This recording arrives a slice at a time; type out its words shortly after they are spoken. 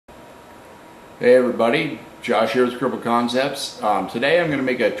Hey everybody, Josh here with Cripple Concepts. Today I'm going to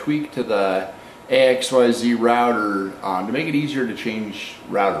make a tweak to the AXYZ router to make it easier to change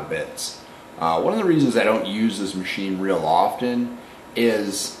router bits. One of the reasons I don't use this machine real often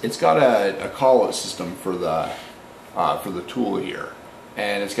is it's got a collet system for the tool here,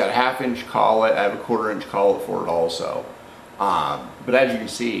 and it's got a 1/2 inch collet. I have a 1/4 inch collet for it also. But as you can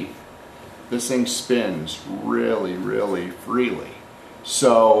see, this thing spins really freely.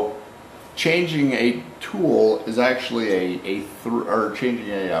 So changing a tool is actually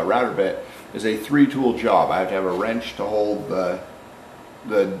changing a router bit is a 3-tool job. I have to have a wrench to hold the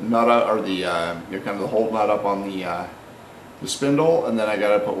nut up, or the kind of the hold nut up on the spindle, and then I got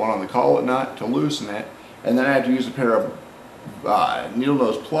to put one on the collet nut to loosen it, and then I have to use a pair of needle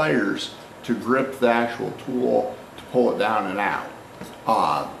nose pliers to grip the actual tool to pull it down and out.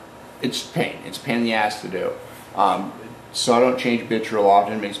 It's a pain in the ass to do. So I don't change bits real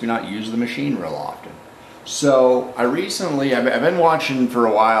often. It makes me not use the machine real often. So I've been watching for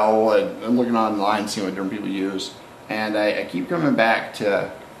a while and looking online, seeing what different people use, and I keep coming back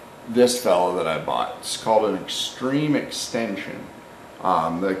to this fellow that I bought. It's called an Xtreme Xtension.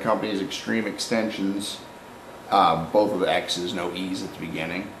 The company is Xtreme Xtensions. Both of the X's, no E's at the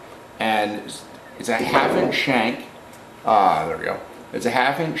beginning, and it's a 1/2 inch shank. There we go. It's a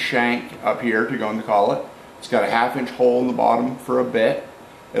 1/2 inch shank up here to go in the collet. It's got a 1/2 inch hole in the bottom for a bit.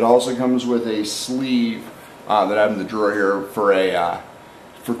 It also comes with a sleeve that I have in the drawer here for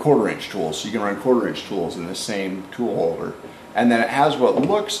 1/4 inch tools, so you can run 1/4 inch tools in the same tool holder. And then it has what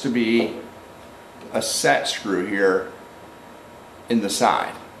looks to be a set screw here in the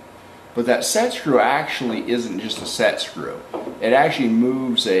side. But that set screw actually isn't just a set screw. It actually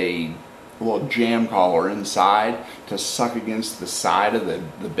moves a little jam collar inside to suck against the side of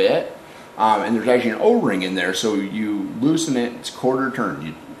the bit. And there's actually an O-ring in there, so you loosen it, it's 1/4 turn.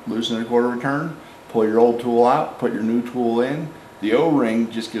 You loosen it 1/4 turn, pull your old tool out, put your new tool in. The O-ring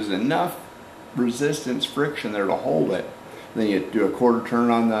just gives enough resistance, friction there to hold it. Then you do a 1/4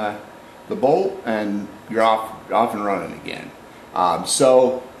 turn on the bolt, and you're off and running again.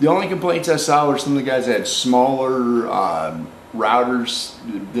 So the only complaints I saw were some of the guys that had smaller routers.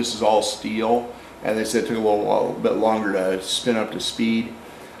 This is all steel, and they said it took a little bit longer to spin up to speed.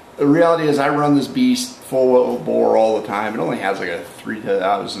 The reality is I run this beast full bore all the time. It only has like a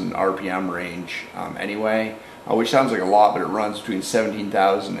 3,000 RPM range anyway, which sounds like a lot, but it runs between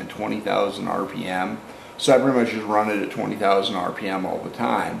 17,000 and 20,000 RPM. So I pretty much just run it at 20,000 RPM all the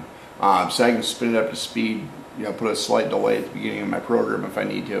time. So I can spin it up to speed, put a slight delay at the beginning of my program if I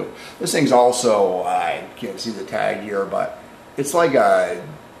need to. This thing's also, I can't see the tag here, but it's like a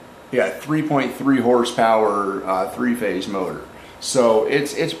 3.3 horsepower 3-phase motor. So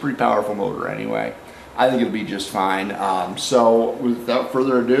it's a pretty powerful motor anyway. I think it'll be just fine. So without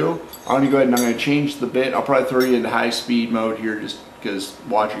further ado, I'm going to go ahead and I'm going to change the bit. I'll probably throw you into high speed mode here just because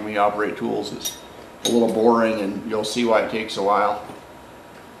watching me operate tools is a little boring, and you'll see why it takes a while.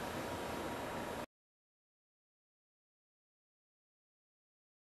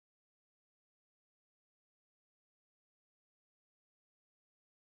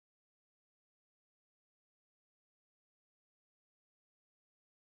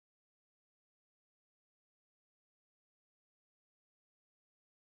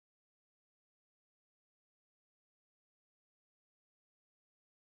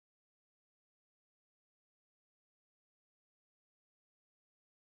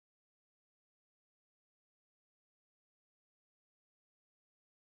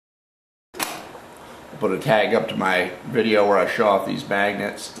 Put a tag up to my video where I show off these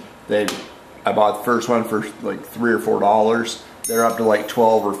magnets. I bought the first one for like $3 or $4. They're up to like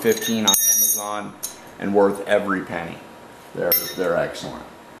 12 or 15 on Amazon and worth every penny. They're excellent.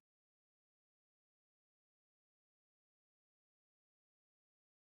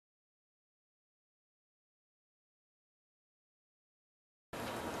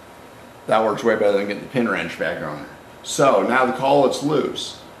 That works way better than getting the pin wrench back on there. So now the collet's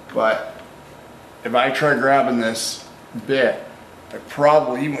loose, but if I try grabbing this bit, I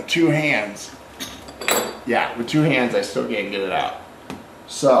probably, even with 2 hands, with 2 hands I still can't get it out.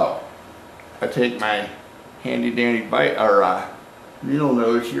 So I take my handy dandy needle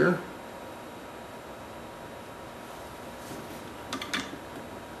nose here,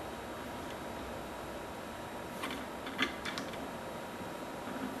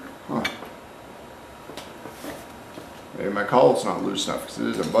 maybe my collet's not loose enough because it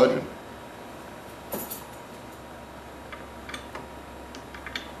isn't budging.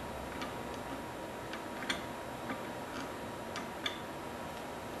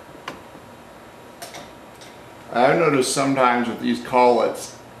 I've noticed sometimes with these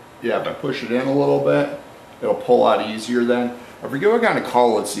collets, yeah, if I push it in a little bit, it'll pull out easier then. I forget what kind of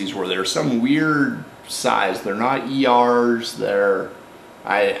collets these were. They're some weird size. They're not ERs. They're,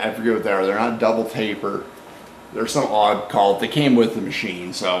 I forget what they are. They're not double taper. They're some odd collet. They came with the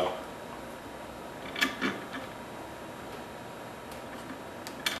machine, so.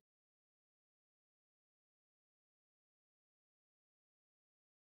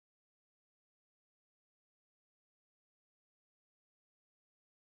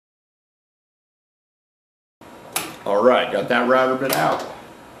 All right, got that router bit out.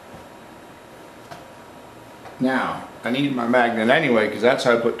 Now, I need my magnet anyway because that's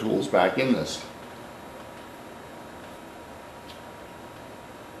how I put tools back in this.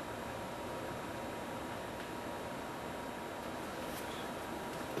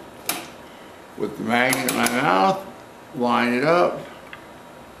 With the magnet in my mouth, line it up.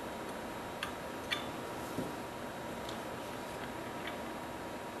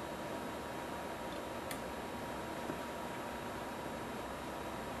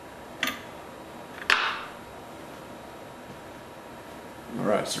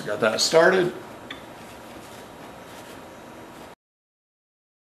 Alright, so got that started.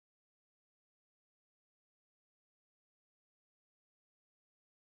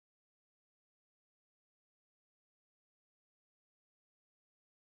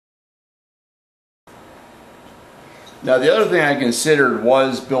 Now the other thing I considered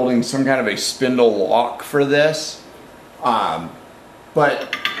was building some kind of a spindle lock for this,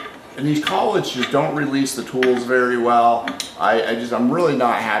 but these collets just don't release the tools very well. I'm really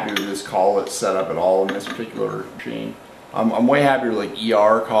not happy with this collet setup at all in this particular machine. I'm way happier with like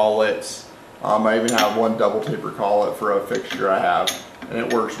ER collets. I even have one double taper collet for a fixture I have, and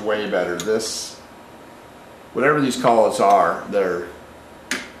it works way better. This, whatever these collets are, they're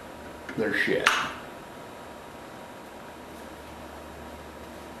shit.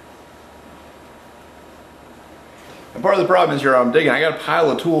 And part of the problem is here I'm digging, I got a pile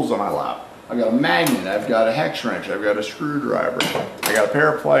of tools on my lap. I've got a magnet, I've got a hex wrench, I've got a screwdriver, I got a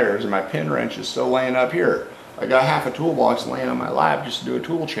pair of pliers, and my pin wrench is still laying up here. I got half a toolbox laying on my lap just to do a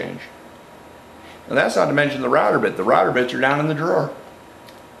tool change. And that's not to mention the router bit. The router bits are down in the drawer.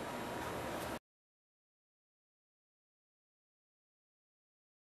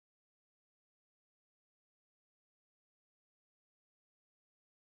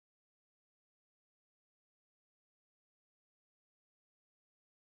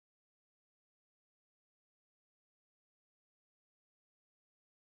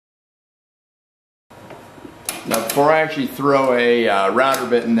 Now before I actually throw a router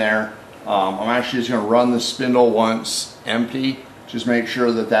bit in there, I'm actually just going to run the spindle once empty. Just make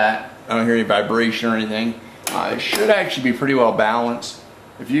sure that I don't hear any vibration or anything. It should actually be pretty well balanced.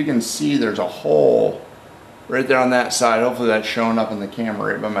 If you can see, there's a hole right there on that side. Hopefully that's showing up in the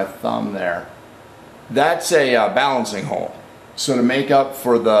camera right by my thumb there. That's a balancing hole. So to make up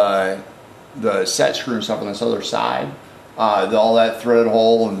for the set screw and stuff on this other side, all that threaded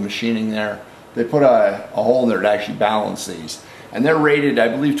hole and the machining there, they put a hole in there to actually balance these. And they're rated, I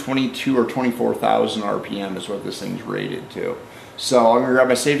believe, 22 or 24,000 RPM is what this thing's rated to. So I'm gonna grab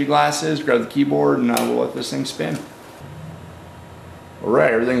my safety glasses, grab the keyboard, and we'll let this thing spin. All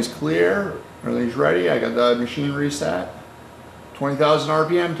right, everything's clear, everything's ready. I got the machine reset. 20,000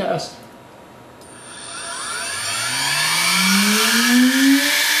 RPM test.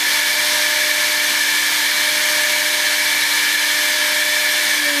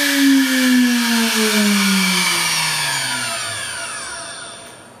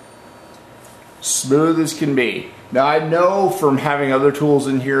 Smooth as can be. Now I know from having other tools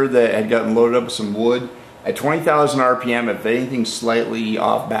in here that had gotten loaded up with some wood, at 20,000 RPM, if anything's slightly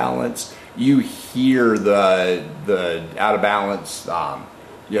off balance, you hear the out of balance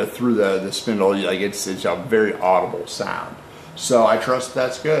through the spindle. Like it's a very audible sound. So I trust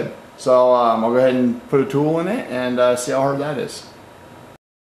that's good. So I'll go ahead and put a tool in it and see how hard that is.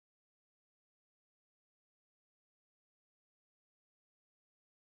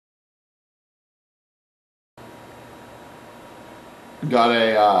 Got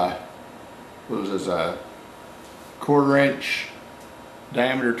a, what was this, a 1/4 inch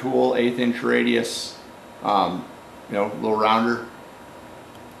diameter tool, 1/8 inch radius, a little rounder.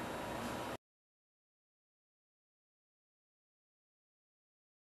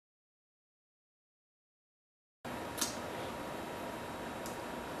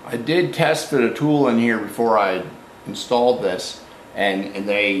 I did test fit a tool in here before I installed this, and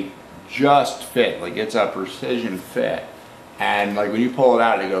they just fit, like it's a precision fit. And like when you pull it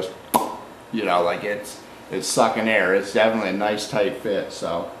out, it goes, like it's sucking air. It's definitely a nice tight fit.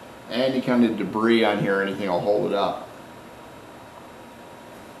 So, any kind of debris on here or anything will hold it up.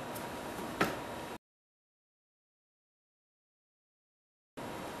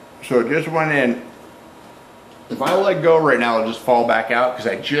 So it just went in. If I let go right now, it'll just fall back out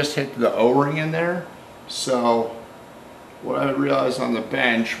because I just hit the O-ring in there. So what I realized on the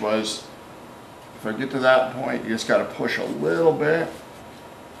bench was if I get to that point, you just got to push a little bit.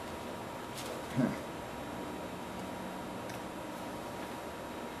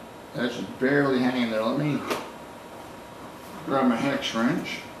 That's just barely hanging there. Let me grab my hex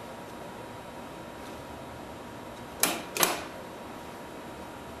wrench.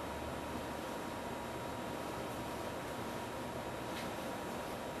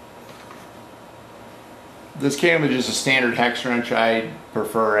 This cam is just a standard hex wrench. I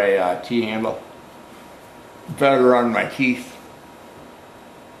prefer a T-handle. Better on my teeth.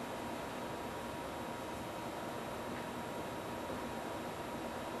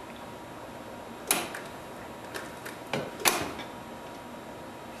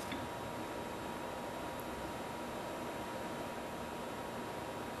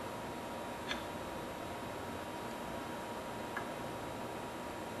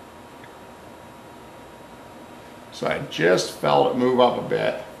 So I just felt it move up a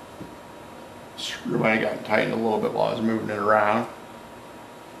bit. Screw might have gotten tightened a little bit while I was moving it around.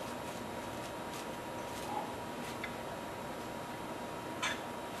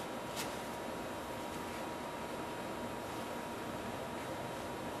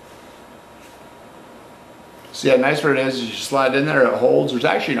 See how nice where it is, you slide in there, it holds. There's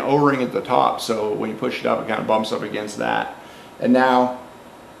actually an O-ring at the top, so when you push it up, it kind of bumps up against that. And now,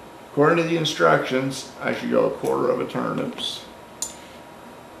 according to the instructions, I should go 1/4 of a turn. Oops.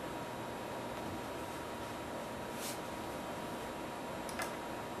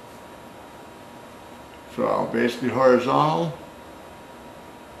 So basically horizontal.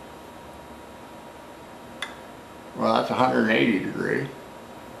 Well, that's 180 degree.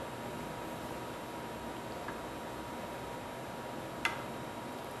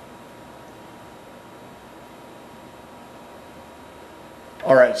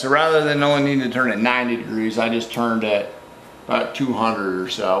 Alright, so rather than only needing to turn it 90 degrees, I just turned it about 200 or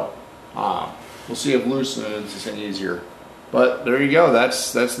so. We'll see if loosening it is any easier. But there you go,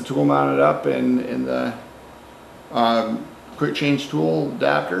 that's the tool mounted up in the quick change tool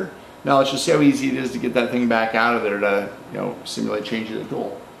adapter. Now let's just see how easy it is to get that thing back out of there to, you know, simulate changing the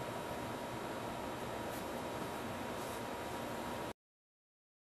tool.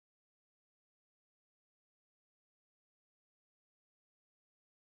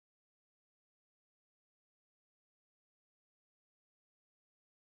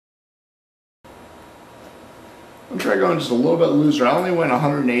 I'm trying going just a little bit looser. I only went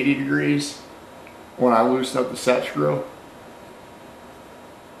 180 degrees when I loosened up the set screw.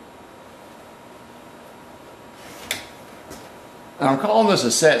 And I'm calling this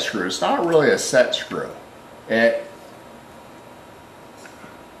a set screw. It's not really a set screw. I'm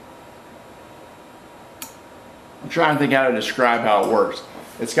trying to think how to describe how it works.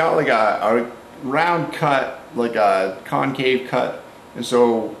 It's got like a round cut, like a concave cut, and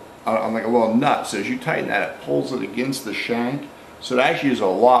so on like a little nut, so as you tighten that, it pulls it against the shank, so it actually has a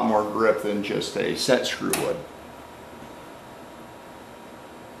lot more grip than just a set screw would.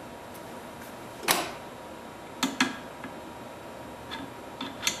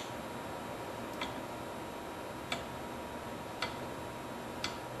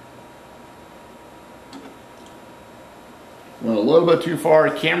 Went a little bit too far,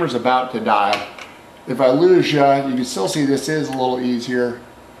 the camera's about to die. If I lose you, you can still see this is a little easier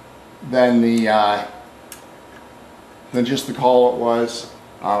than just the call it was.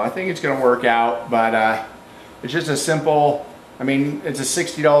 I think it's going to work out, but it's just a simple, I mean, it's a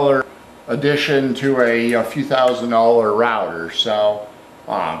 $60 addition to a few $1,000 router, so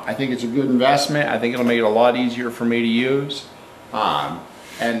I think it's a good investment. I think it'll make it a lot easier for me to use.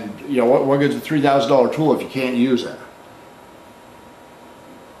 And you know, what good's a $3,000 tool if you can't use it?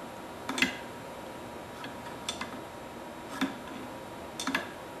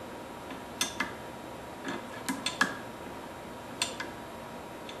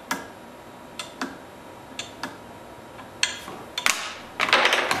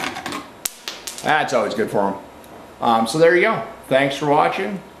 That's always good for them. So there you go. Thanks for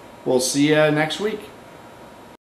watching. We'll see you next week.